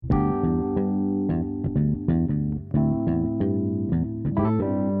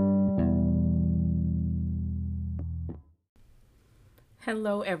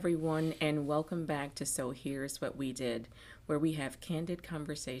Hello, everyone, and welcome back to So Here's What We Did, where we have candid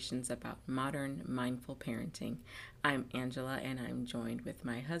conversations about modern mindful parenting. I'm Angela, and I'm joined with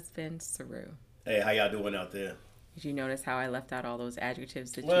my husband, Saru. Hey, how y'all doing out there? Did you notice how I left out all those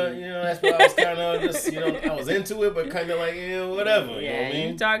adjectives that Well, you? that's what I was kind of just, I was into it, but kind of like, whatever. You know what Yeah, I you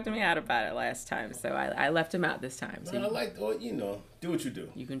mean? talked me out about it last time, so I left him out this time. So I like, do what you do.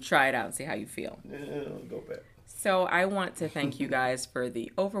 you can try it out and see how you feel. Yeah, go back. So, I want to thank you guys for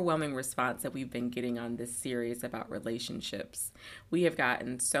the overwhelming response that we've been getting on this series about relationships. We have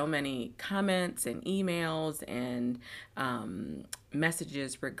gotten so many comments and emails and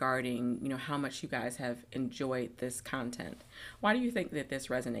messages regarding, how much you guys have enjoyed this content. Why do you think that this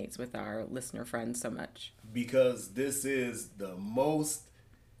resonates with our listener friends so much? Because this is the most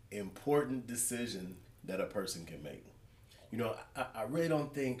important decision that a person can make. I really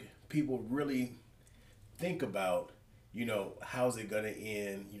don't think people really think about, how's it going to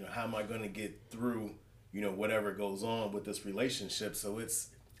end? How am I going to get through, whatever goes on with this relationship? So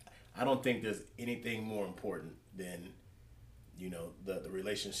I don't think there's anything more important than, the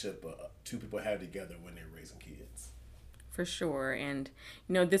relationship two people have together when they're raising kids. For sure. And,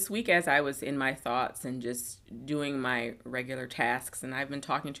 this week as I was in my thoughts and just doing my regular tasks, and I've been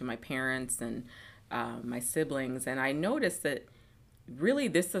talking to my parents and my siblings, and I noticed that really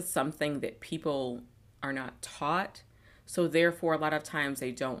this is something that people are not taught. So, therefore, a lot of times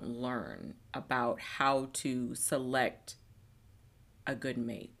they don't learn about how to select a good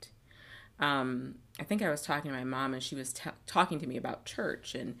mate. I think I was talking to my mom, and she was talking to me about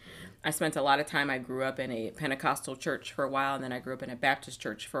church. And I spent a lot of time. I grew up in a Pentecostal church for a while, and then I grew up in a Baptist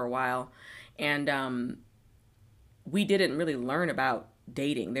church for a while. And we didn't really learn about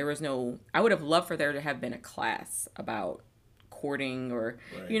dating. There was no, I would have loved for there to have been a class about courting or,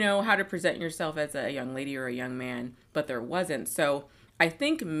 Right. how to present yourself as a young lady or a young man, but there wasn't. So I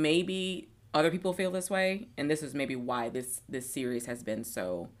think maybe other people feel this way, and this is maybe why this series has been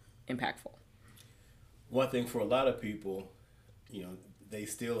so impactful. One thing for a lot of people, they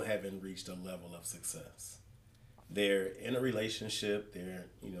still haven't reached a level of success. They're in a relationship, they're,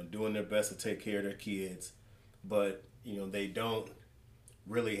 doing their best to take care of their kids, but, they don't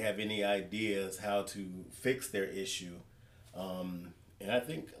really have any ideas how to fix their issue. And I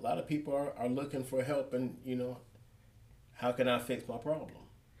think a lot of people are looking for help and, how can I fix my problem?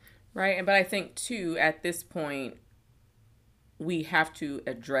 Right. And but I think too at this point we have to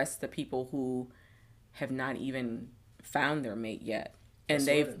address the people who have not even found their mate yet. And That's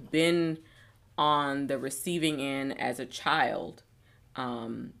right. they've been on the receiving end as a child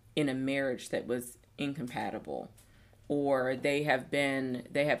in a marriage that was incompatible. Or they have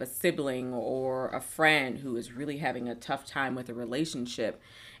a sibling or a friend who is really having a tough time with a relationship.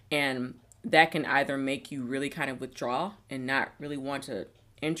 And that can either make you really kind of withdraw and not really want to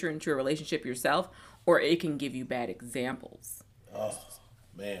enter into a relationship yourself, or it can give you bad examples. Oh,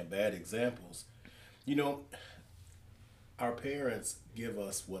 man, bad examples. You know, our parents give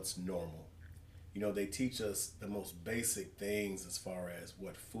us what's normal. They teach us the most basic things as far as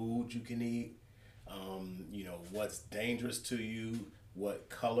what food you can eat, what's dangerous to you, what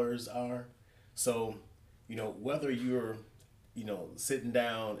colors are. So, whether you're, sitting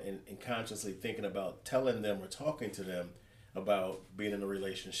down and consciously thinking about telling them or talking to them about being in a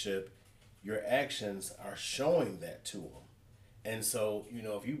relationship, your actions are showing that to them. And so,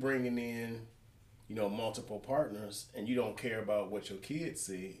 if you bringing in, multiple partners and you don't care about what your kids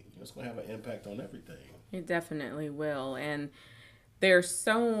see, it's going to have an impact on everything. It definitely will. And there's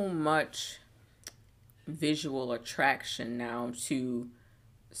so much visual attraction now to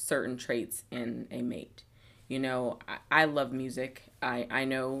certain traits in a mate. I love music. I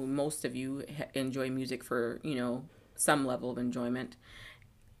know most of you enjoy music for, some level of enjoyment.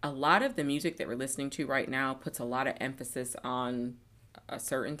 A lot of the music that we're listening to right now puts a lot of emphasis on a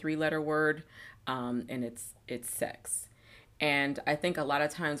certain three-letter word, and it's sex. And I think a lot of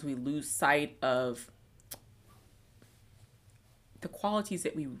times we lose sight of the qualities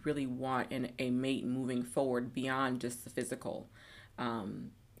that we really want in a mate moving forward beyond just the physical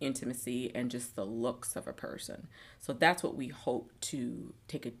intimacy and just the looks of a person. So that's what we hope to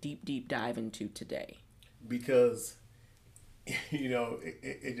take a deep, deep dive into today. Because,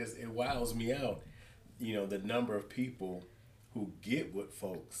 it wows me out, the number of people who get with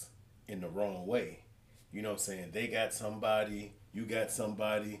folks in the wrong way. You know what I'm saying? They got somebody, you got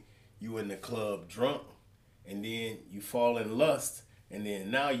somebody, you in the club drunk, and then you fall in lust, and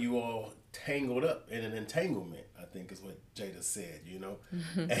then now you all tangled up in an entanglement, I think is what Jada said.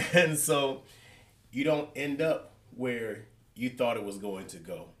 And so you don't end up where you thought it was going to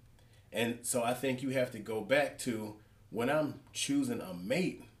go. And so I think you have to go back to when I'm choosing a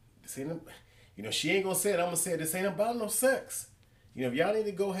mate, this ain't, she ain't gonna say it. I'm gonna say it. This ain't about no sex. If y'all need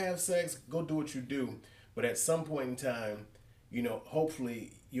to go have sex, go do what you do. But at some point in time,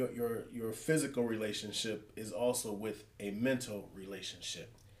 hopefully your physical relationship is also with a mental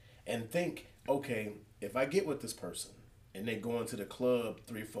relationship. And think, okay, if I get with this person and they go into the club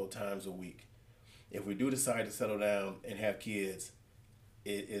 3 or 4 times a week, if we do decide to settle down and have kids,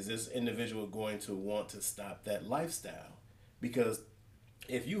 is this individual going to want to stop that lifestyle? Because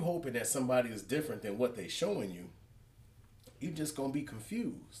if you hoping that somebody is different than what they showing you, you're just gonna be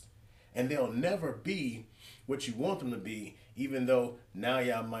confused, and they'll never be what you want them to be. Even though now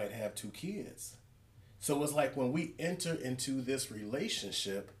y'all might have 2 kids, so it's like when we enter into this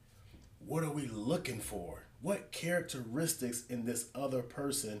relationship, what are we looking for? What characteristics in this other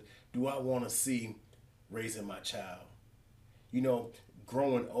person do I want to see raising my child?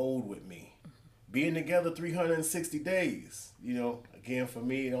 Growing old with me, being together 360 days. Again, for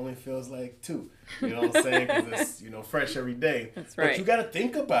me, it only feels like 2. You know what I'm saying? Because it's, fresh every day. That's right. But you got to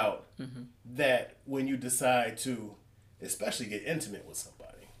think about that when you decide to, especially get intimate with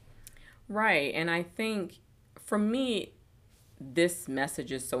somebody. Right. And I think for me, this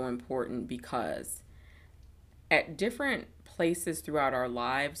message is so important because at different places throughout our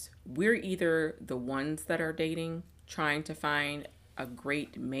lives, we're either the ones that are dating, trying to find a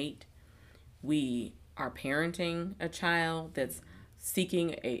great mate. We are parenting a child that's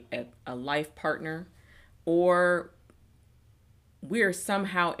seeking a life partner, or we're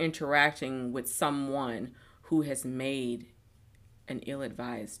somehow interacting with someone who has made an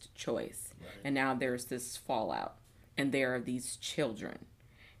ill-advised choice. Right. And now there's this fallout, and there are these children.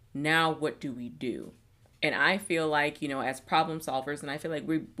 Now what do we do? And I feel like, as problem solvers, and I feel like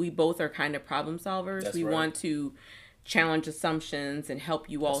we both are kind of problem solvers. That's we right. want to challenge assumptions and help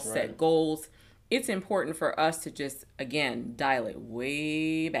you all That's set right. goals. It's important for us to just, again, dial it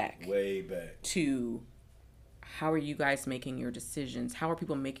way back to how are you guys making your decisions? How are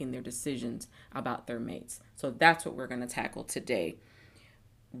people making their decisions about their mates? So that's what we're going to tackle today.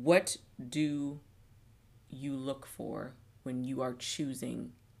 What do you look for when you are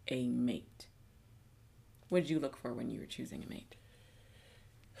choosing a mate? What did you look for when you were choosing a mate?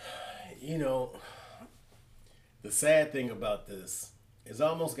 The sad thing about this is I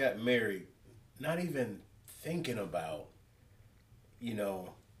almost got married not even thinking about,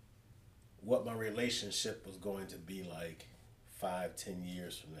 what my relationship was going to be like 5, 10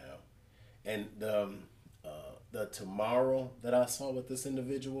 years from now. And the tomorrow that I saw with this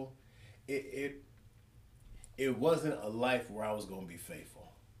individual, it wasn't a life where I was going to be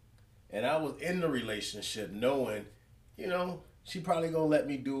faithful. And I was in the relationship knowing, she probably going to let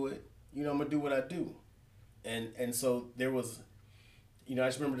me do it. I'm going to do what I do. And so there was, I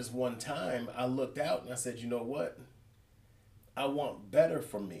just remember this one time I looked out and I said, you know what? I want better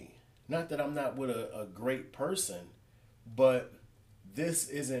for me. Not that I'm not with a great person, but this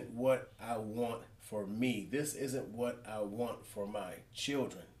isn't what I want for me. This isn't what I want for my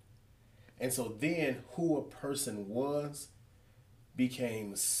children. And so then who a person was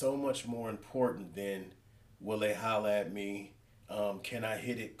became so much more important than will they holler at me? Can I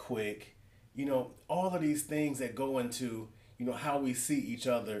hit it quick? All of these things that go into, how we see each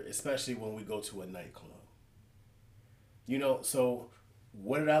other, especially when we go to a nightclub. So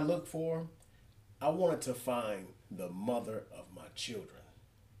what did I look for? I wanted to find the mother of my children.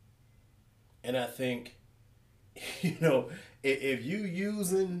 And I think, if you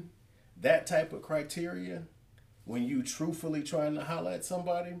using that type of criteria, when you truthfully trying to holler at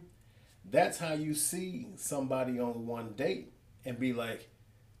somebody, that's how you see somebody on one date and be like,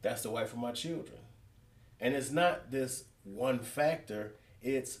 that's the wife of my children. And it's not this one factor,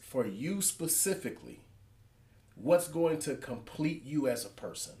 it's for you specifically. What's going to complete you as a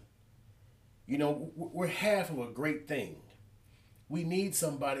person? We're half of a great thing. We need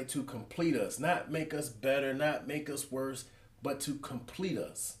somebody to complete us, not make us better, not make us worse, but to complete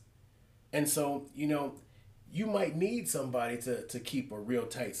us. And so, you might need somebody to keep a real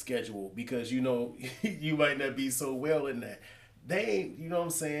tight schedule because, you might not be so well in that. They ain't, you know what I'm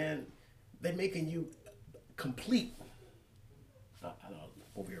saying? They making you complete. I don't know,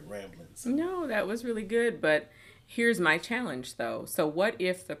 over here rambling. So. No, that was really good. But here's my challenge, though. So what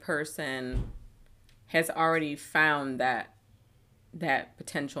if the person has already found that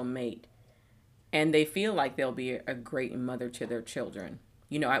potential mate and they feel like they'll be a great mother to their children?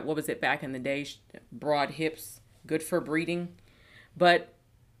 What was it back in the day? Broad hips, good for breeding. But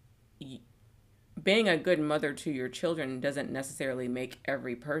being a good mother to your children doesn't necessarily make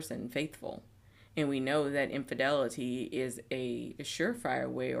every person faithful. And we know that infidelity is a surefire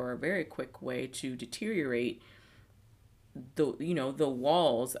way or a very quick way to deteriorate the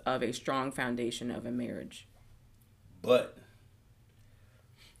walls of a strong foundation of a marriage. But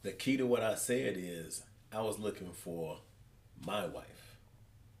the key to what I said is I was looking for my wife.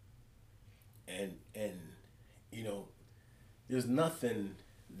 And you know, there's nothing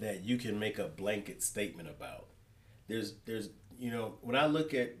that you can make a blanket statement about. There's when I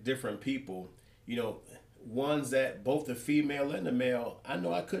look at different people, ones that both the female and the male, I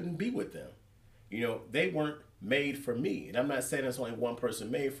know I couldn't be with them. They weren't made for me. And I'm not saying there's only one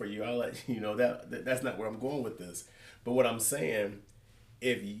person made for you. I'll let you know that's not where I'm going with this. But what I'm saying,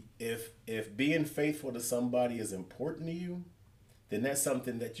 if being faithful to somebody is important to you, then that's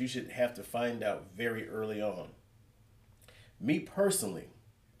something that you should have to find out very early on. Me personally,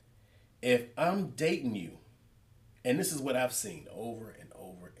 if I'm dating you, and this is what I've seen over and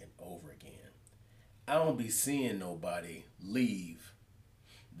over and over again, I don't be seeing nobody leave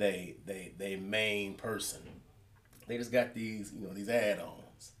they main person. They just got these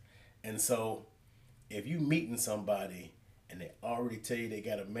add-ons. And so if you meeting somebody and they already tell you they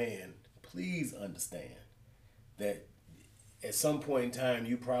got a man, please understand that at some point in time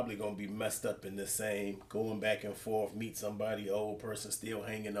you probably gonna be messed up in the same going back and forth, meet somebody, old person still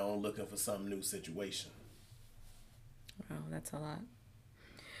hanging on, looking for some new situation. Wow, that's a lot.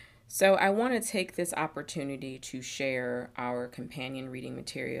 So I want to take this opportunity to share our companion reading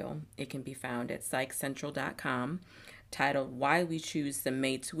material. It can be found at psychcentral.com, titled Why We Choose the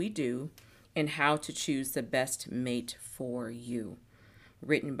Mates We Do and How to Choose the Best Mate for You,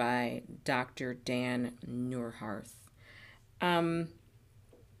 written by Dr. Dan Neuharth.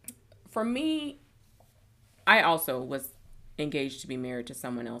 For me, I also was engaged to be married to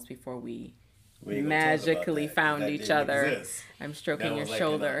someone else before we magically found each other. Exist. I'm stroking your like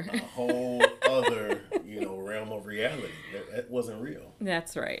shoulder. In a whole other, realm of reality. That wasn't real.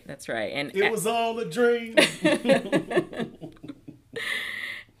 That's right. That's right. And it was all a dream.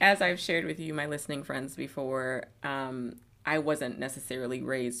 As I've shared with you, my listening friends, before, I wasn't necessarily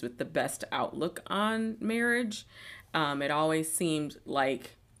raised with the best outlook on marriage. It always seemed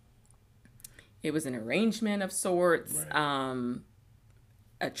like it was an arrangement of sorts. Right.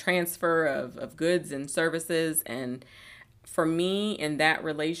 A transfer of goods and services. And for me in that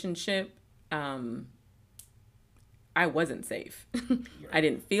relationship, I wasn't safe. Right. I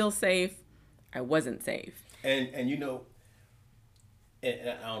didn't feel safe. I wasn't safe. And and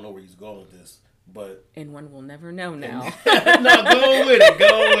I don't know where he's going with this, but... And one will never know now. No, go with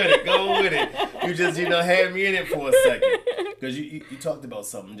it. You just, had me in it for a second. Because you talked about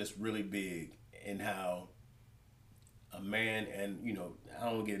something just really big in how a man and, I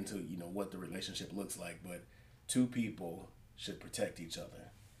don't get into, what the relationship looks like, but two people should protect each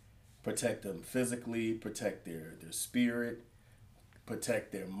other. Protect them physically, protect their spirit,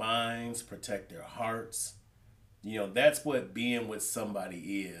 protect their minds, protect their hearts. That's what being with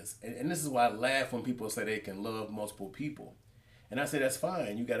somebody is. And this is why I laugh when people say they can love multiple people. And I say, that's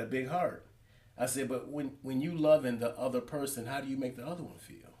fine. You got a big heart. I say, but when you loving the other person, how do you make the other one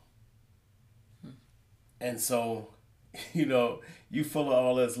feel? And so, you full of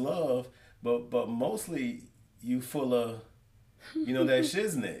all this love, but mostly you full of, that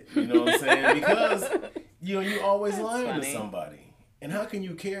shiznit. You know what I'm saying? Because, you always lying to somebody. And how can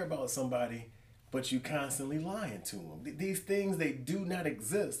you care about somebody but you constantly lying to them? These things, they do not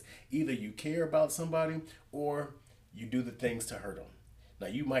exist. Either you care about somebody or you do the things to hurt them. Now,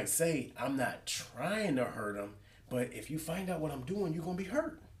 you might say, I'm not trying to hurt them, but if you find out what I'm doing, you're going to be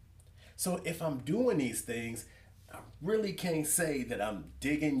hurt. So if I'm doing these things, I really can't say that I'm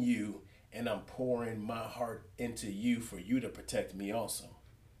digging you and I'm pouring my heart into you for you to protect me also.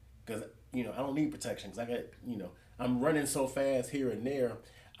 Because, I don't need protection because I got, I'm running so fast here and there.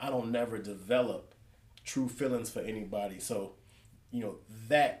 I don't never develop true feelings for anybody. So,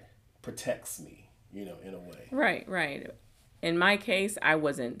 that protects me, in a way. Right. In my case, I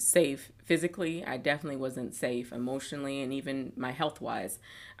wasn't safe physically. I definitely wasn't safe emotionally, and even my health-wise,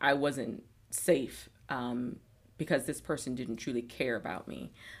 I wasn't safe because this person didn't truly care about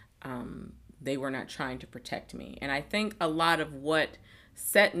me. They were not trying to protect me. And I think a lot of what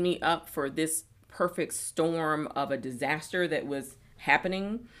set me up for this perfect storm of a disaster that was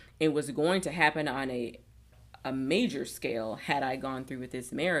happening, it was going to happen on a major scale had I gone through with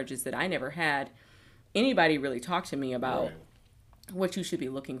this marriage, is that I never had anybody really talk to me about what you should be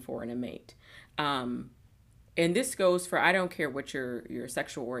looking for in a mate. And this goes for, I don't care what your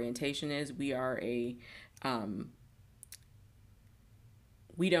sexual orientation is. We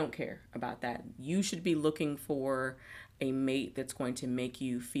don't care about that. You should be looking for a mate that's going to make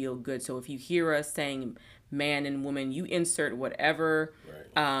you feel good. So if you hear us saying man and woman, you insert whatever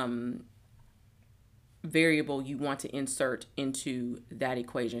variable you want to insert into that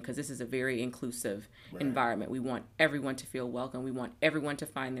equation, because this is a very inclusive Right. environment. We want everyone to feel welcome. We want everyone to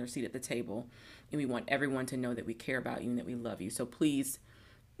find their seat at the table, and we want everyone to know that we care about you and that we love you. So please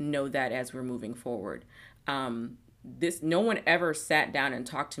know that as we're moving forward. This No one ever sat down and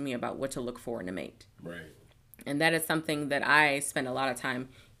talked to me about what to look for in a mate. Right. And that is something that I spend a lot of time,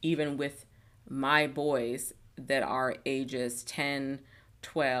 even with my boys that are ages 10,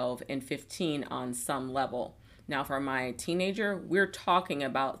 12, and 15 on some level. Now, for my teenager, we're talking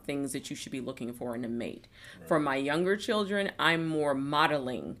about things that you should be looking for in a mate. Right. For my younger children, I'm more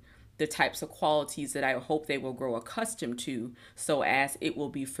modeling the types of qualities that I hope they will grow accustomed to, so as it will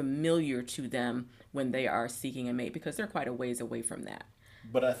be familiar to them when they are seeking a mate, because they're quite a ways away from that.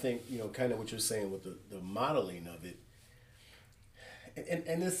 But I think, kind of what you're saying with the modeling of it,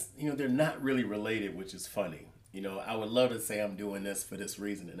 and this, they're not really related, which is funny. I would love to say I'm doing this for this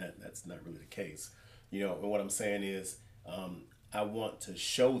reason, and that's not really the case. And what I'm saying is, I want to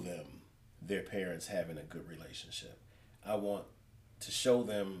show them their parents having a good relationship. I want to show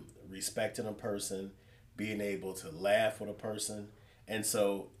them respecting a person, being able to laugh with a person. And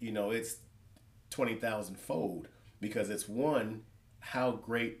so, it's 20,000 fold, because it's one, how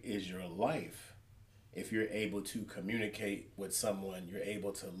great is your life if you're able to communicate with someone, you're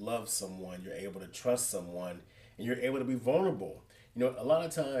able to love someone, you're able to trust someone, and you're able to be vulnerable. A lot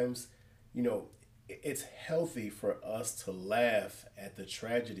of times, it's healthy for us to laugh at the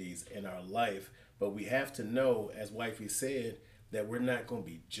tragedies in our life, but we have to know, as Wifey said, that we're not going to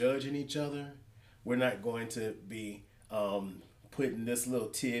be judging each other. We're not going to be putting this little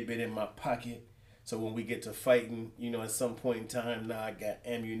tidbit in my pocket. So when we get to fighting, at some point in time, now I got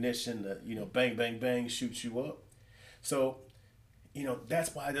ammunition to, bang, bang, bang, shoot you up. So,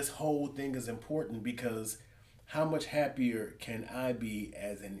 that's why this whole thing is important, because how much happier can I be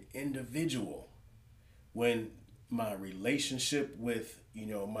as an individual when my relationship with,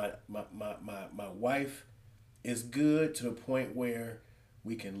 my wife is good, to the point where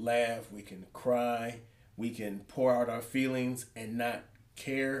we can laugh, we can cry, we can pour out our feelings and not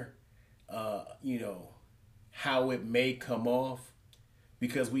care how it may come off,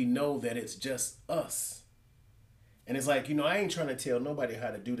 because we know that it's just us. And it's like, I ain't trying to tell nobody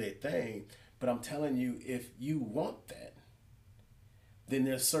how to do their thing, but I'm telling you, if you want that, then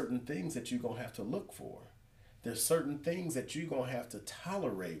there's certain things that you're going to have to look for. There's certain things that you're going to have to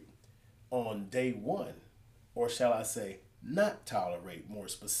tolerate on day one, or shall I say, not tolerate more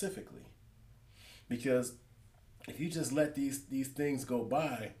specifically. Because if you just let these things go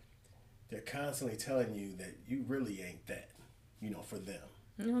by, they're constantly telling you that you really ain't that, for them.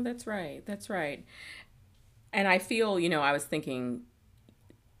 No, that's right. That's right. And I feel, I was thinking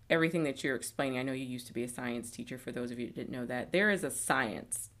everything that you're explaining. I know you used to be a science teacher, for those of you who didn't know that. There is a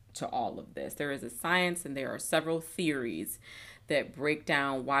science to all of this. There is a science, and there are several theories that break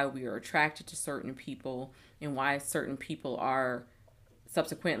down why we are attracted to certain people and why certain people are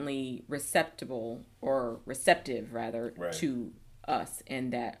subsequently receptive rather, right, to us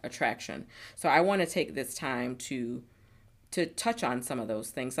and that attraction. So I want to take this time to touch on some of those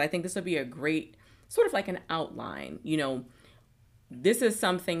things. So I think this will be a great sort of like an outline. This is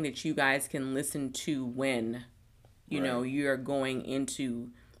something that you guys can listen to when you're going into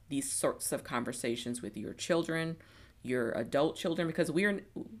these sorts of conversations with your children, your adult children, because we're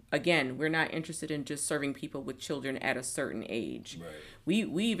not interested in just serving people with children at a certain age. Right.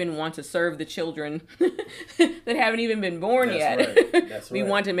 We even want to serve the children that haven't even been born yet. Right. That's We right.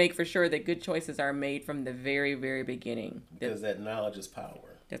 want to make for sure that good choices are made from the very, very beginning. Because that knowledge is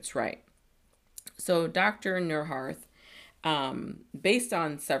power. That's right. So Dr. Neuharth, based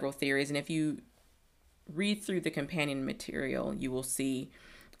on several theories, and if you read through the companion material, you will see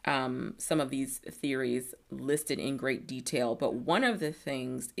some of these theories listed in great detail. But one of the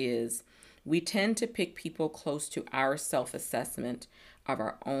things is we tend to pick people close to our self-assessment of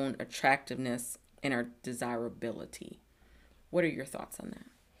our own attractiveness and our desirability. What are your thoughts on that?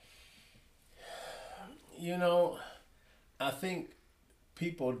 I think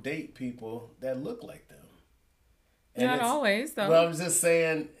people date people that look like them. And Not always, though. Well, I'm just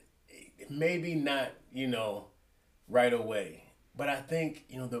saying, maybe not, right away. But I think,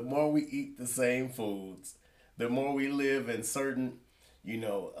 the more we eat the same foods, the more we live in certain,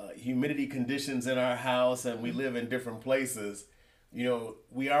 humidity conditions in our house, and we live in different places,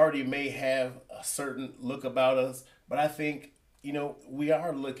 we already may have a certain look about us. But I think, we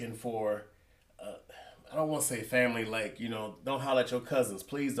are looking for, I don't want to say family, like, don't holler at your cousins.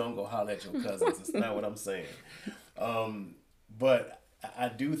 Please don't go holler at your cousins. It's not what I'm saying. But I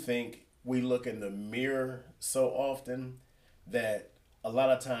do think we look in the mirror so often that a lot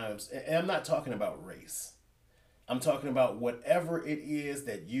of times, and I'm not talking about race, I'm talking about whatever it is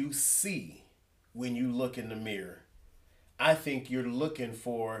that you see when you look in the mirror. I think you're looking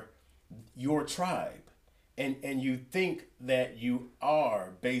for your tribe. And you think that you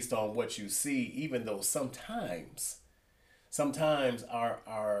are based on what you see, even though sometimes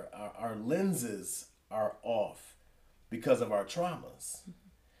our lenses are off because of our traumas.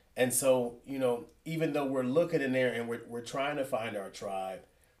 And so, even though we're looking in there and we're trying to find our tribe,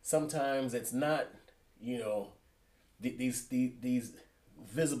 sometimes it's not, you know, these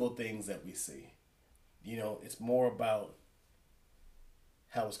visible things that we see. It's more about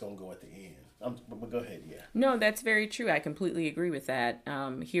how it's going to go at the end. But go ahead, yeah. No, that's very true. I completely agree with that.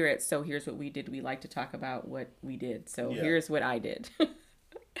 Here at So Here's What We Did, we like to talk about what we did. So Yeah. here's what I did.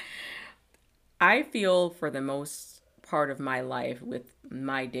 I feel for the most part of my life with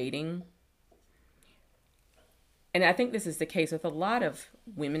my dating, and I think this is the case with a lot of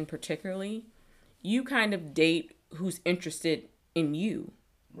women, particularly, you kind of date who's interested in you.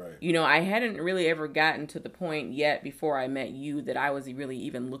 Right. I hadn't really ever gotten to the point yet before I met you that I was really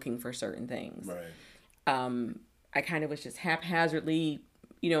even looking for certain things. Right. I kind of was just haphazardly,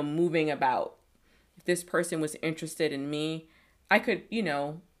 moving about. If this person was interested in me, I could,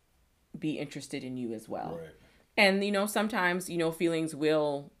 be interested in you as well. Right. And, sometimes, feelings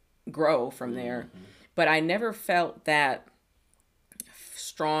will grow from there. But I never felt that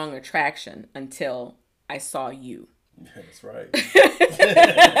strong attraction until I saw you. That's right.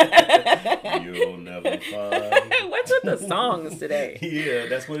 You'll never find. What's with the songs today? Yeah,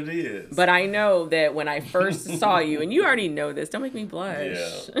 that's what it is. But I know that when I first saw you, and you already know this, don't make me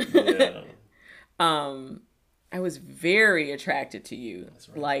blush. Yeah. I was very attracted to you. That's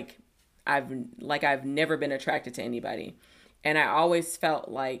right. I've never been attracted to anybody. And I always felt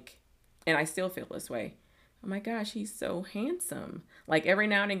like, and I still feel this way, oh my gosh, he's so handsome. Like every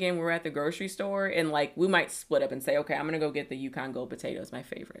now and again, we're at the grocery store and like we might split up and say, okay, I'm going to go get the Yukon Gold potatoes, my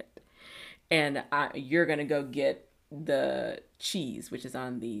favorite. And you're going to go get the cheese, which is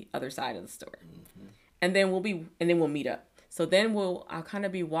on the other side of the store. Mm-hmm. And then we'll meet up. So then I'll kind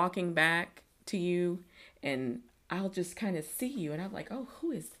of be walking back to you and I'll just kind of see you. And I'm like, oh,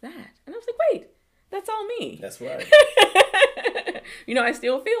 who is that? And I was like, wait, that's all me. That's right. I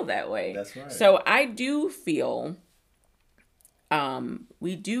still feel that way. That's right. So I do feel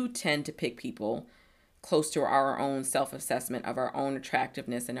we do tend to pick people close to our own self-assessment of our own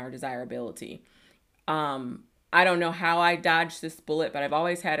attractiveness and our desirability. I don't know how I dodged this bullet, but I've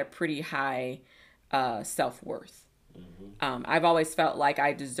always had a pretty high self-worth. Mm-hmm. I've always felt like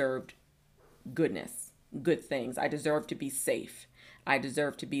I deserved goodness, good things. I deserved to be safe. I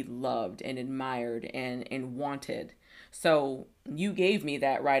deserve to be loved and admired and wanted. So you gave me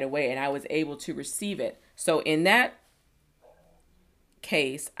that right away and I was able to receive it. So in that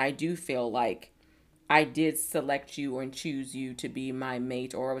case, I do feel like I did select you and choose you to be my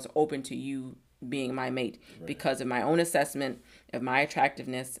mate, or I was open to you being my mate because of my own assessment of my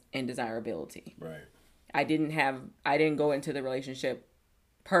attractiveness and desirability. Right. I didn't go into the relationship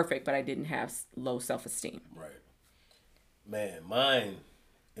perfect, but I didn't have low self-esteem. Right. Man, mine,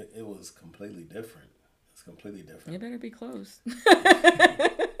 it was completely different. It's completely different. You better be close.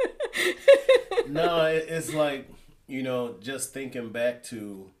 No, it's like, just thinking back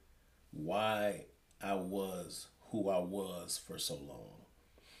to why I was who I was for so long.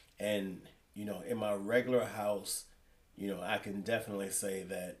 And, in my regular house, I can definitely say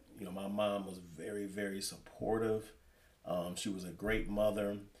that, my mom was very, very supportive. She was a great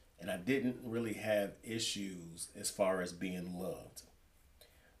mother. And I didn't really have issues as far as being loved.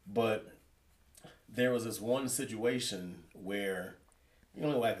 But there was this one situation where the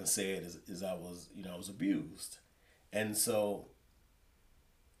only way I can say it is I was abused. And so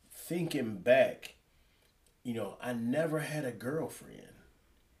thinking back, I never had a girlfriend.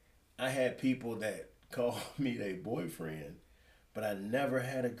 I had people that called me their boyfriend, but I never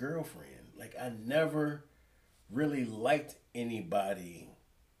had a girlfriend. Like I never really liked anybody.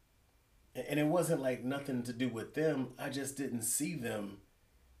 And it wasn't like nothing to do with them. I just didn't see them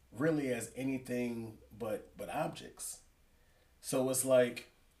really as anything but objects. So it's like,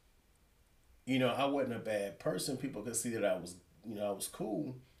 I wasn't a bad person. People could see that I was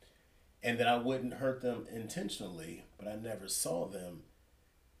cool and that I wouldn't hurt them intentionally, but I never saw them,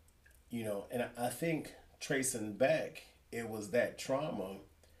 and I think tracing back, it was that trauma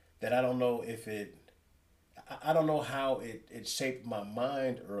that I don't know I don't know how it shaped my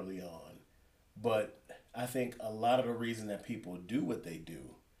mind early on. But I think a lot of the reason that people do what they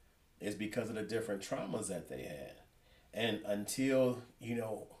do is because of the different traumas that they had. And until,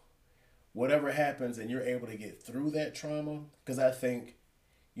 whatever happens and you're able to get through that trauma, because I think,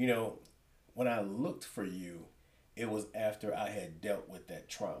 you know, when I looked for you, it was after I had dealt with that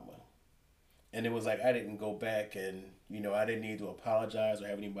trauma. And it was like I didn't go back and, I didn't need to apologize or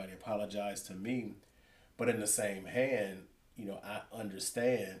have anybody apologize to me. But in the same hand, I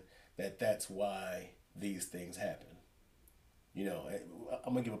understand that that's why these things happen.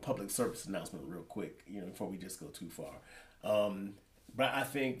 I'm gonna give a public service announcement real quick, before we just go too far. But I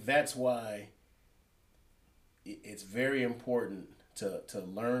think that's why it's very important to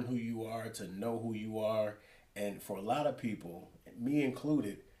learn who you are, to know who you are, and for a lot of people, me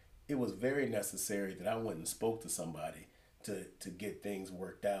included, it was very necessary that I went and spoke to somebody to get things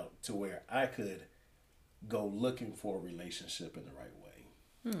worked out to where I could go looking for a relationship in the right way.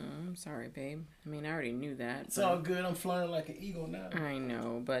 I'm sorry, babe. I mean, I already knew that. It's all good. I'm flying like an eagle now. I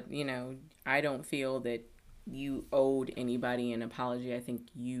know, but I don't feel that you owed anybody an apology. I think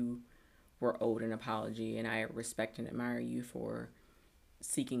you were owed an apology, and I respect and admire you for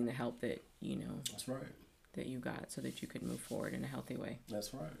seeking the help that That's right. that you got so that you could move forward in a healthy way.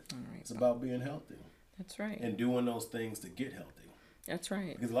 That's right. All right. It's about being healthy. That's right. And doing those things to get healthy. That's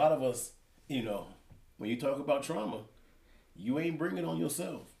right. Because a lot of us, when you talk about trauma, you ain't bringing it on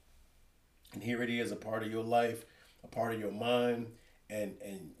yourself. And here it is, a part of your life, a part of your mind, and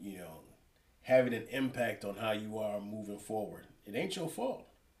having an impact on how you are moving forward. It ain't your fault.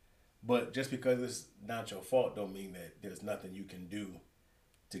 But just because it's not your fault don't mean that there's nothing you can do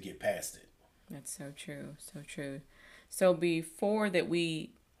to get past it. That's so true. So true. So before that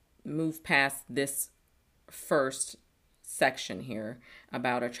we move past this first section here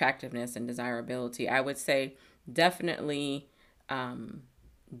about attractiveness and desirability, I would say definitely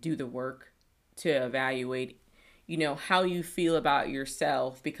do the work to evaluate, how you feel about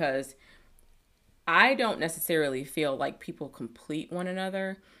yourself, because I don't necessarily feel like people complete one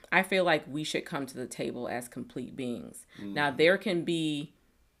another. I feel like we should come to the table as complete beings. Now, there can be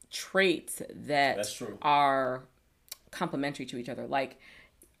traits that are complementary to each other. Like,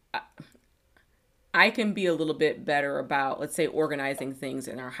 I can be a little bit better about, let's say, organizing things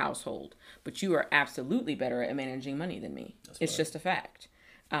in our household, but you are absolutely better at managing money than me. It's just a fact.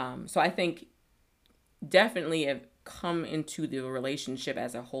 So I think definitely have come into the relationship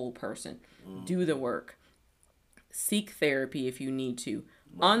as a whole person. Do the work. Seek therapy if you need to.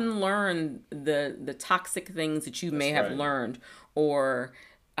 Unlearn the toxic things that you may have learned, or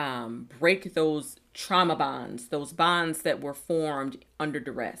break those trauma bonds, those bonds that were formed under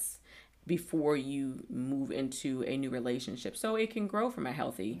duress before you move into a new relationship, so it can grow from a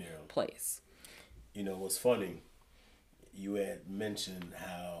healthy place. What's funny, you had mentioned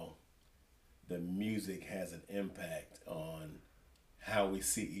how the music has an impact on how we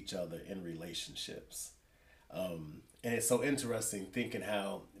see each other in relationships. And it's so interesting thinking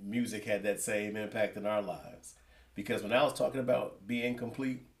how music had that same impact in our lives. Because when I was talking about being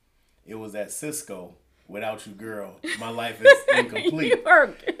complete, it was that Cisco, "Without you, girl, my life is incomplete." You are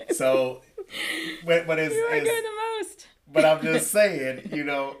good. So, but you are good the most. But I'm just saying,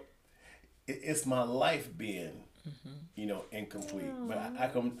 it's my life being, incomplete. Aww.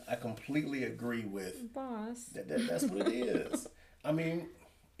 But I completely agree with boss. That's what it is. I mean,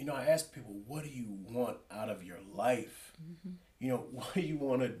 I ask people, what do you want out of your life? What do you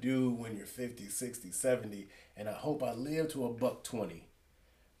want to do when you're 50, 60, 70? And I hope I live to $120.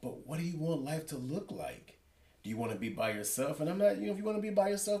 But what do you want life to look like? Do you want to be by yourself? And I'm not, if you want to be by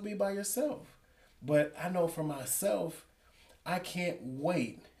yourself, be by yourself. But I know for myself, I can't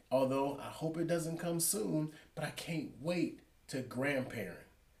wait, although I hope it doesn't come soon, but I can't wait to grandparent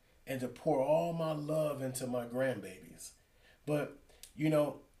and to pour all my love into my grandbabies. But,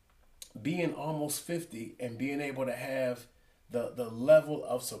 being almost 50 and being able to have the level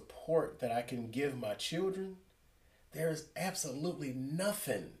of support that I can give my children, there's absolutely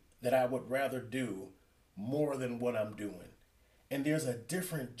nothing that I would rather do more than what I'm doing. And there's a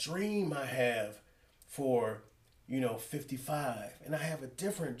different dream I have for, 55. And I have a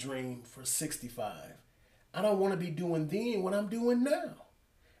different dream for 65. I don't want to be doing then what I'm doing now.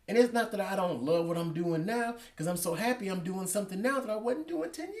 And it's not that I don't love what I'm doing now, because I'm so happy I'm doing something now that I wasn't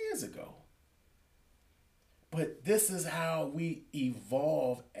doing 10 years ago. But this is how we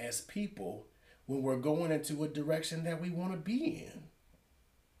evolve as people when we're going into a direction that we want to be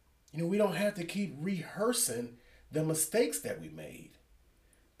in. We don't have to keep rehearsing the mistakes that we made.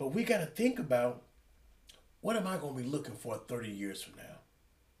 But we got to think about, what am I going to be looking for 30 years from now?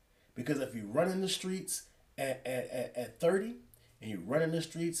 Because if you run in the streets at 30 and you run in the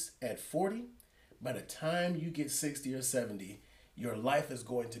streets at 40, by the time you get 60 or 70, your life is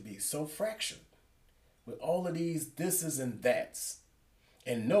going to be so fractured with all of these thises and that's.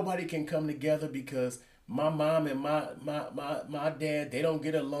 and nobody can come together because my mom and my dad, they don't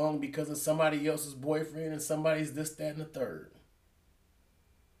get along because of somebody else's boyfriend and somebody's this, that, and the third.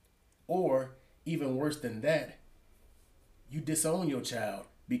 Or even worse than that, you disown your child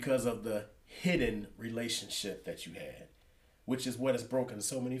because of the hidden relationship that you had, which is what has broken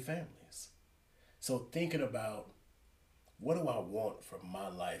so many families. So thinking about, what do I want from my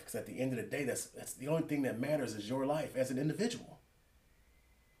life? Because at the end of the day, that's the only thing that matters is your life as an individual.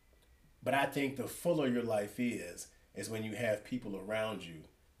 But I think the fuller your life is when you have people around you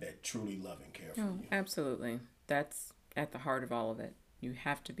that truly love and care for Oh, you. absolutely. That's at the heart of all of it. You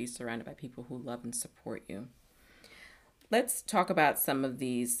have to be surrounded by people who love and support you. Let's talk about some of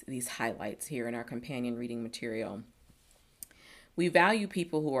these highlights here in our companion reading material. We value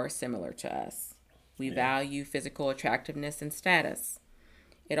people who are similar to us. We value physical attractiveness and status.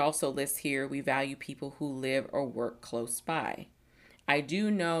 It also lists here we value people who live or work close by. I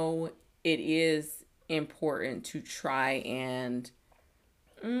do know it is important to try and,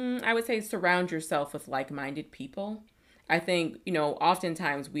 I would say, surround yourself with like-minded people. I think,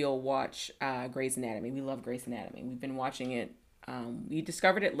 oftentimes we'll watch Grey's Anatomy. We love Grey's Anatomy. We've been watching it. We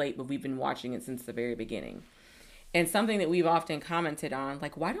discovered it late, but we've been watching it since the very beginning. And something that we've often commented on,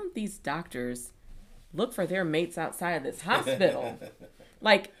 like, why don't these doctors look for their mates outside of this hospital?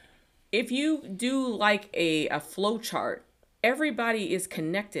 Like, if you do like a flow chart, everybody is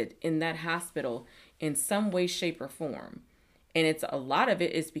connected in that hospital in some way, shape, or form. And it's a lot of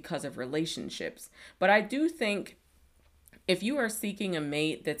it is because of relationships. But I do think if you are seeking a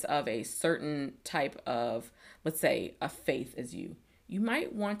mate that's of a certain type of, let's say, a faith as you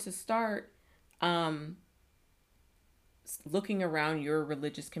might want to start looking around your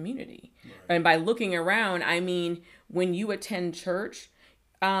religious community. Right. And by looking around, I mean, when you attend church,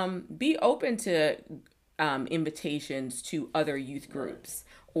 be open to invitations to other youth groups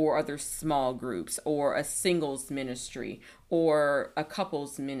or other small groups or a singles ministry or a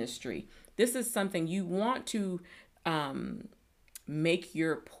couples ministry. This is something you want to make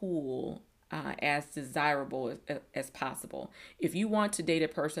your pool as desirable as possible. If you want to date a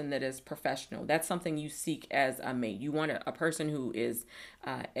person that is professional, that's something you seek as a mate. You want a person who is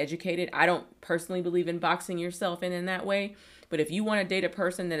educated. I don't personally believe in boxing yourself in that way, but if you want to date a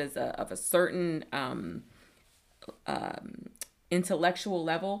person that is of a certain intellectual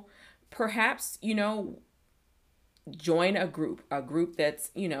level, perhaps, join a group that's,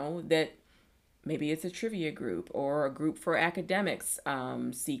 that maybe it's a trivia group or a group for academics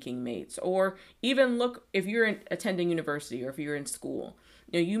seeking mates, or even look, if you're attending university or if you're in school,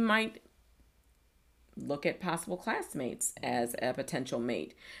 you might look at possible classmates as a potential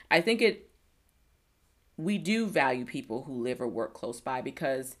mate. I think we do value people who live or work close by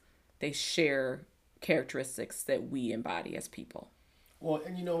because they share characteristics that we embody as people. Well,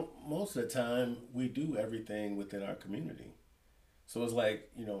 and most of the time we do everything within our community. So it's like,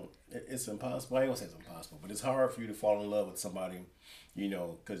 it's impossible. I ain't gonna say it's impossible, but it's hard for you to fall in love with somebody,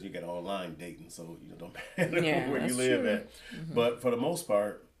 because you get online dating. So, don't matter where you live at. Mm-hmm. But for the most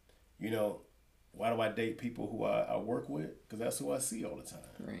part, why do I date people who I work with? Because that's who I see all the time.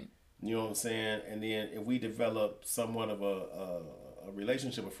 Right. You know what I'm saying? And then if we develop somewhat of a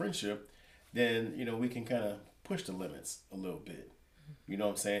relationship, a friendship, then, we can kind of push the limits a little bit. You know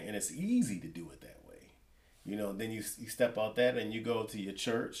what I'm saying? And it's easy to do it that way. Then you step out that and you go to your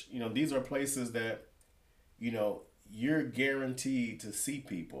church. These are places that, you're guaranteed to see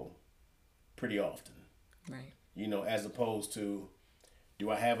people pretty often. Right. As opposed to,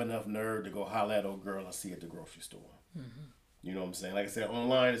 do I have enough nerve to go holler at old girl I see at the grocery store? Mm-hmm. You know what I'm saying? Like I said,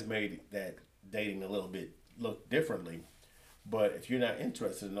 online has made that dating a little bit look differently. But if you're not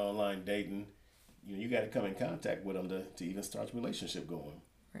interested in online dating, you got to come in contact with them to even start the relationship going.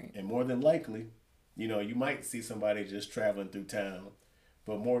 Right. And more than likely, you might see somebody just traveling through town,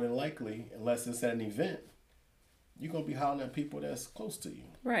 but more than likely, unless it's at an event, you're going to be hollering at people that's close to you.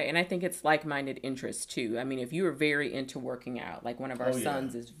 Right. And I think it's like-minded interests too. I mean, if you are very into working out, like one of our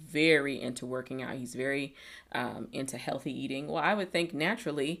sons is very into working out, he's very into healthy eating. Well, I would think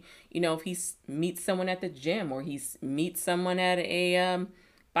naturally, if he meets someone at the gym or he meets someone at a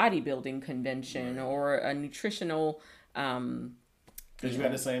bodybuilding convention or a nutritional because you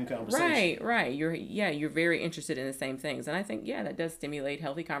had the same conversation. Right. You're very interested in the same things. And I think, that does stimulate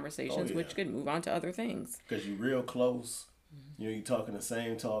healthy conversations, which could move on to other things. Because you're real close. You're talking the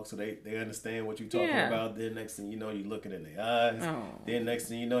same talk, so they understand what you're talking about. Then next thing you know, you're looking in their eyes. Oh. Then next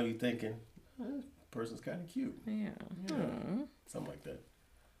thing you know, you're thinking, this person's kind of cute. Yeah. Something like that.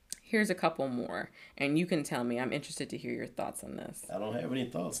 Here's a couple more, and you can tell me. I'm interested to hear your thoughts on this. I don't have any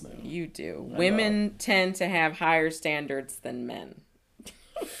thoughts now. You do. Women tend to have higher standards than men.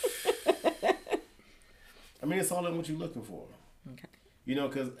 I mean, it's all in what you're looking for. Okay. You know,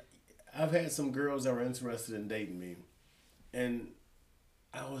 because I've had some girls that were interested in dating me, and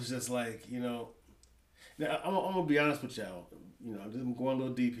I was just like, you know, now I'm gonna be honest with y'all. You know, I'm just going a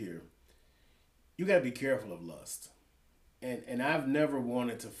little deep here. You gotta be careful of lust, and I've never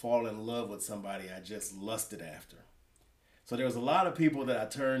wanted to fall in love with somebody I just lusted after. So there was a lot of people that I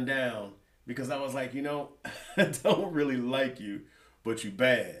turned down because I was like, you know, I don't really like you, but you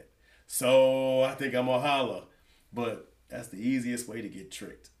bad. So I think I'm gonna holla. But that's the easiest way to get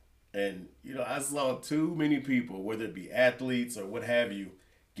tricked. And you know, I saw too many people, whether it be athletes or what have you,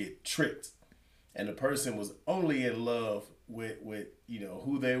 get tricked. And the person was only in love with you know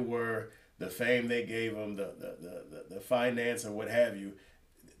who they were, the fame they gave them, the finance or what have you.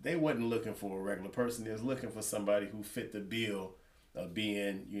 They wasn't looking for a regular person. They was looking for somebody who fit the bill of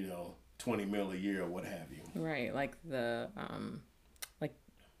being, you know, 20 mil a year or what have you. Right, like the like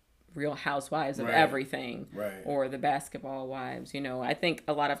Real Housewives of Right. everything, Right. or the Basketball Wives. You know, I think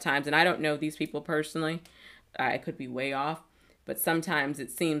a lot of times, and I don't know these people personally, I could be way off, but sometimes it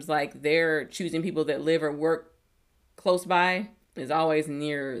seems like they're choosing people that live or work close by is always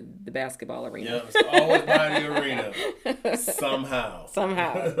near the basketball arena. Yeah, it's always by the arena somehow.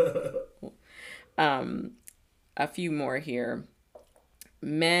 Somehow. A few more here.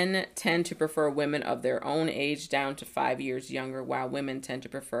 Men tend to prefer women of their own age down to 5 years younger, while women tend to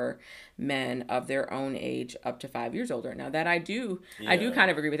prefer men of their own age up to 5 years older. Now that I do Yeah. kind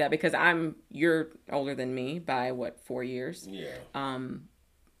of agree with that, because you're older than me by what, 4 years? Yeah.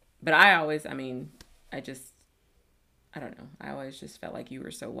 But I always, I don't know. I always just felt like you were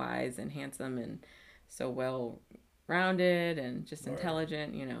so wise and handsome and so well rounded and just Right.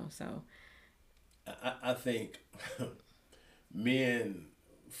 intelligent, you know, so. I think men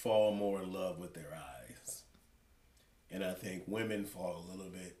fall more in love with their eyes. And I think women fall a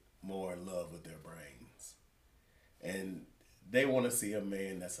little bit more in love with their brains. And they want to see a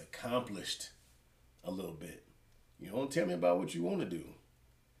man that's accomplished a little bit. You know, don't tell me about what you want to do.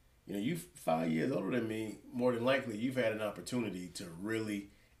 You know, you 5 years older than me, more than likely you've had an opportunity to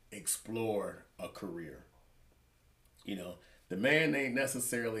really explore a career. You know, the man ain't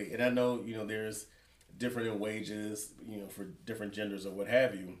necessarily, and I know, you know, there's different in wages, you know, for different genders or what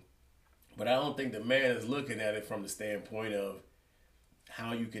have you, but I don't think the man is looking at it from the standpoint of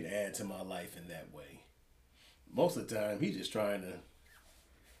how you can add to my life in that way. Most of the time, he's just trying to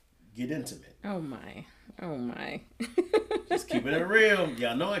get intimate. Oh my. Oh my. Just keeping it real.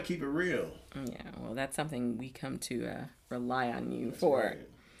 Y'all know I keep it real. Yeah, well, that's something we come to rely on you That's for. right.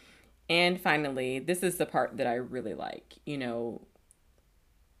 And finally, this is the part that I really like. You know,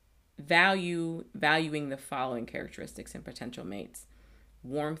 valuing the following characteristics in potential mates: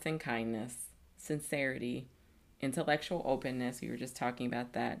 warmth and kindness, sincerity, intellectual openness. We were just talking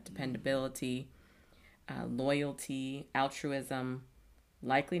about that. Dependability, loyalty, altruism,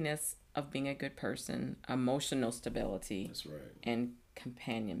 likeliness of being a good person, emotional stability, That's right. and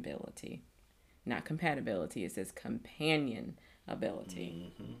companionability. Not compatibility, it says companionability.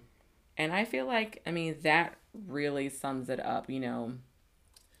 Mm-hmm. And I feel like, that really sums it up. You know,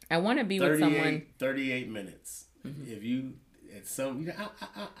 I want to be with someone. 38 minutes. If you, at some, you know,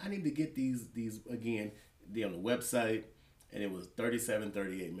 I need to get these again, they on the website, and it was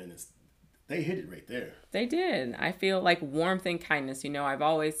 38 minutes. They hit it right there. They did. I feel like warmth and kindness. You know, I've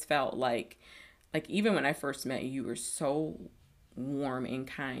always felt like even when I first met you, you were so warm and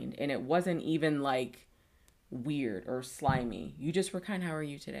kind. And it wasn't even like weird or slimy. You just were kind. How are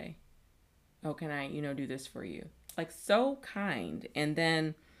you today? Oh, can I, do this for you? Like, so kind. And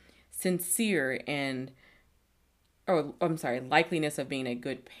then sincere and, oh, I'm sorry, likeliness of being a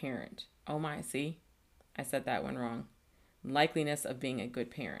good parent. Oh my, see? I said that one wrong. Likeliness of being a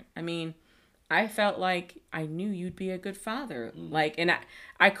good parent. I felt like I knew you'd be a good father. Like, and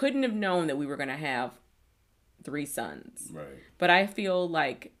I couldn't have known that we were going to have 3 sons. Right. But I feel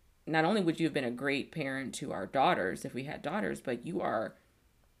like not only would you have been a great parent to our daughters if we had daughters, but you are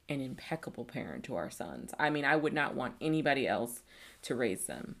an impeccable parent to our sons. I would not want anybody else to raise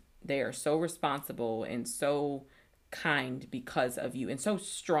them. They are so responsible and so kind because of you, and so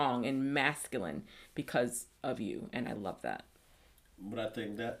strong and masculine because of you. And I love that. But I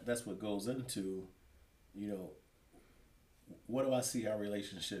think that's what goes into, you know, what do I see our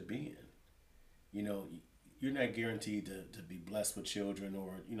relationship being? You know, you're not guaranteed to be blessed with children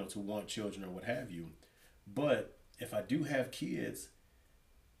or, you know, to want children or what have you. But if I do have kids,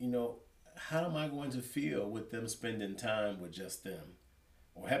 you know, how am I going to feel with them spending time with just them?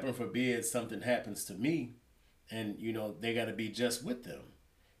 Or heaven forbid something happens to me and, you know, they got to be just with them.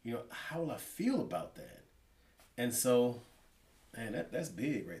 You know, how will I feel about that? And so Man, that's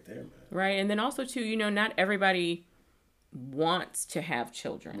big right there, man. Right. And then also, too, not everybody wants to have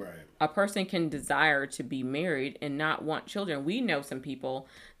children. Right. A person can desire to be married and not want children. We know some people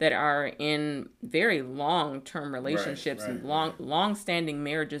that are in very long-term relationships and long-standing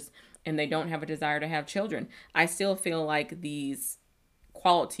marriages, and they don't have a desire to have children. I still feel like these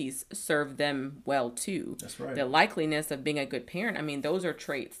qualities serve them well too. That's right. The likeliness of being a good parent, I mean, those are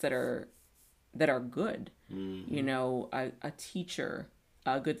traits that are good. A teacher,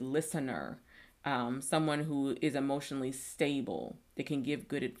 a good listener, someone who is emotionally stable, that can give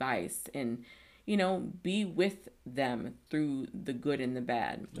good advice, and be with them through the good and the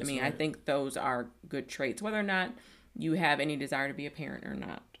bad. That's I right. think those are good traits, whether or not you have any desire to be a parent or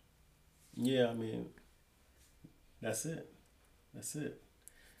not. Yeah, I mean, that's it. That's it.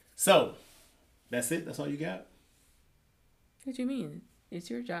 So, that's it. That's all you got. What do you mean? It's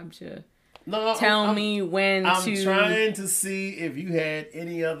your job to No, tell me when I'm to. trying to see if you had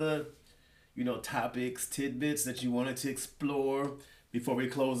any other, topics, tidbits that you wanted to explore before we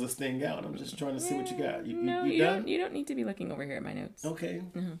close this thing out. I'm just trying to see what you got. You done? You don't need to be looking over here at my notes. Okay.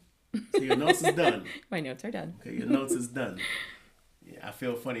 So your notes is done. My notes are done. Okay, your notes is done. Yeah, I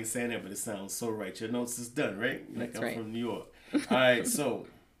feel funny saying that, but it sounds so right. Your notes is done, right? Like That's right. I'm from New York. All right, so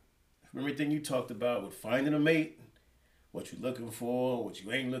from everything you talked about with finding a mate, what you're looking for, what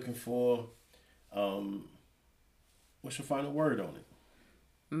you ain't looking for, what's your final word on it?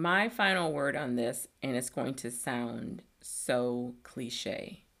 My final word on this, and it's going to sound so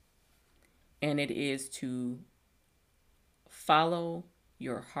cliche, and it is to follow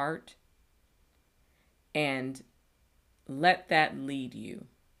your heart and let that lead you.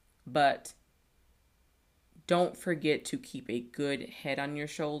 But don't forget to keep a good head on your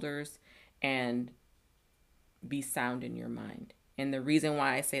shoulders and be sound in your mind. And the reason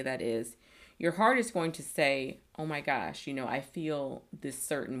why I say that is your heart is going to say, oh my gosh, I feel this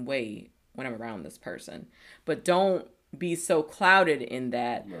certain way when I'm around this person. But don't be so clouded in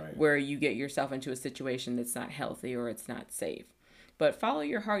that where you get yourself into a situation that's not healthy or it's not safe. But follow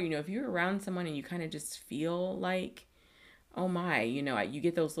your heart. If you're around someone and you kind of just feel like, oh my, you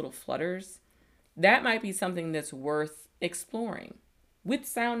get those little flutters, that might be something that's worth exploring with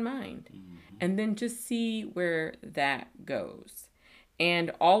sound mind. And then just see where that goes.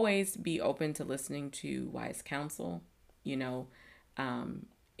 And always be open to listening to wise counsel.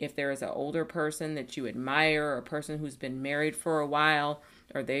 If there is an older person that you admire, or a person who's been married for a while,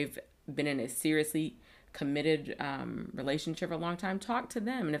 or they've been in a seriously committed relationship for a long time, talk to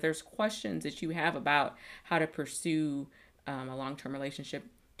them. And if there's questions that you have about how to pursue a long-term relationship,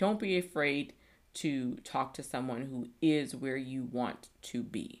 don't be afraid to talk to someone who is where you want to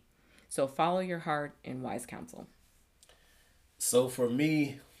be. So follow your heart and wise counsel. So for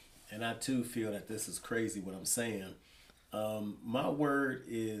me, and I too feel that this is crazy what I'm saying, my word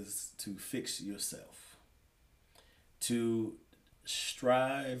is to fix yourself, to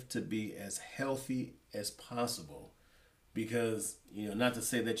strive to be as healthy as possible, because not to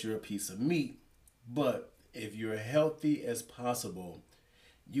say that you're a piece of meat, but if you're healthy as possible,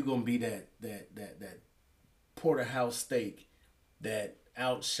 you're gonna be that porterhouse steak that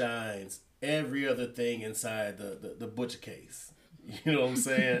outshines every other thing inside the butcher case. You know what I'm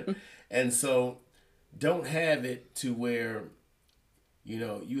saying? And so don't have it to where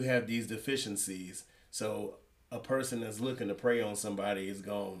you have these deficiencies, so a person that's looking to prey on somebody is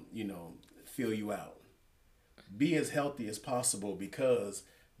going fill you out. Be as healthy as possible, because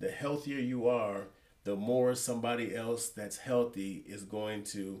the healthier you are, the more somebody else that's healthy is going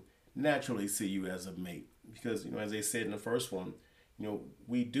to naturally see you as a mate. Because as they said in the first one,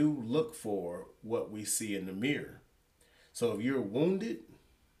 we do look for what we see in the mirror. So if you're wounded,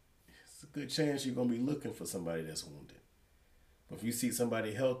 it's a good chance you're going to be looking for somebody that's wounded. But if you see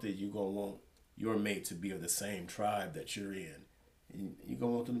somebody healthy, you're going to want your mate to be of the same tribe that you're in. And you're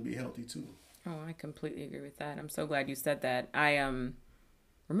going to want them to be healthy too. Oh, I completely agree with that. I'm so glad you said that. I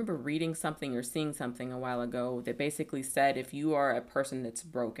remember reading something or seeing something a while ago that basically said if you are a person that's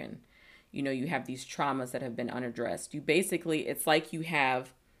broken, you have these traumas that have been unaddressed. It's like you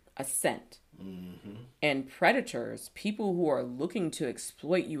have a scent. Mm-hmm. And predators, people who are looking to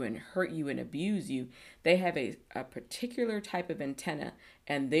exploit you and hurt you and abuse you, they have a particular type of antenna,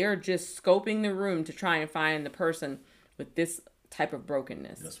 and they're just scoping the room to try and find the person with this type of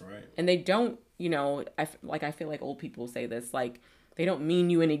brokenness. That's right. And they don't, I feel like old people say this, like, they don't mean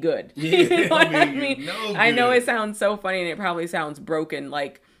you any good. Yeah, I know it sounds so funny and it probably sounds broken,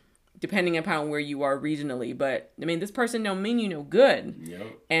 like, depending upon where you are regionally. But, this person don't mean you no good.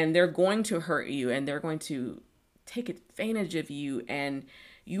 Yep. And they're going to hurt you, and they're going to take advantage of you, and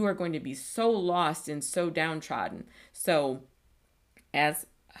you are going to be so lost and so downtrodden. So as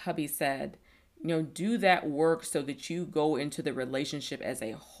hubby said, do that work so that you go into the relationship as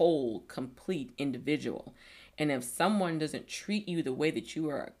a whole, complete individual. And if someone doesn't treat you the way that you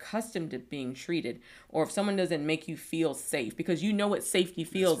are accustomed to being treated, or if someone doesn't make you feel safe, because you know what safety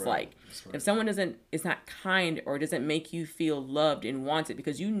feels That's right. like. That's right. If someone is not kind or doesn't make you feel loved and wanted,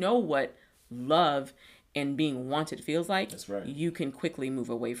 because you know what love and being wanted feels like, That's right. you can quickly move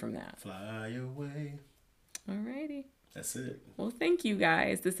away from that. Fly away. Alrighty. That's it. Well, thank you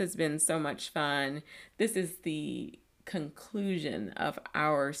guys. This has been so much fun. This is the conclusion of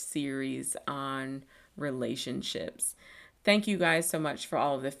our series on relationships. Thank you guys so much for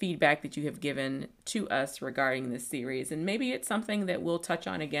all of the feedback that you have given to us regarding this series. And maybe it's something that we'll touch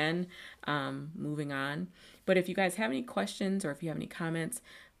on again moving on. But if you guys have any questions or if you have any comments,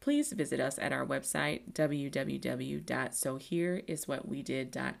 please visit us at our website,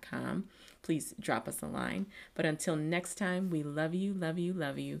 www.sohereiswhatwedid.com. Please drop us a line. But until next time, we love you, love you,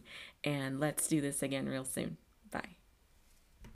 love you. And let's do this again real soon. Bye.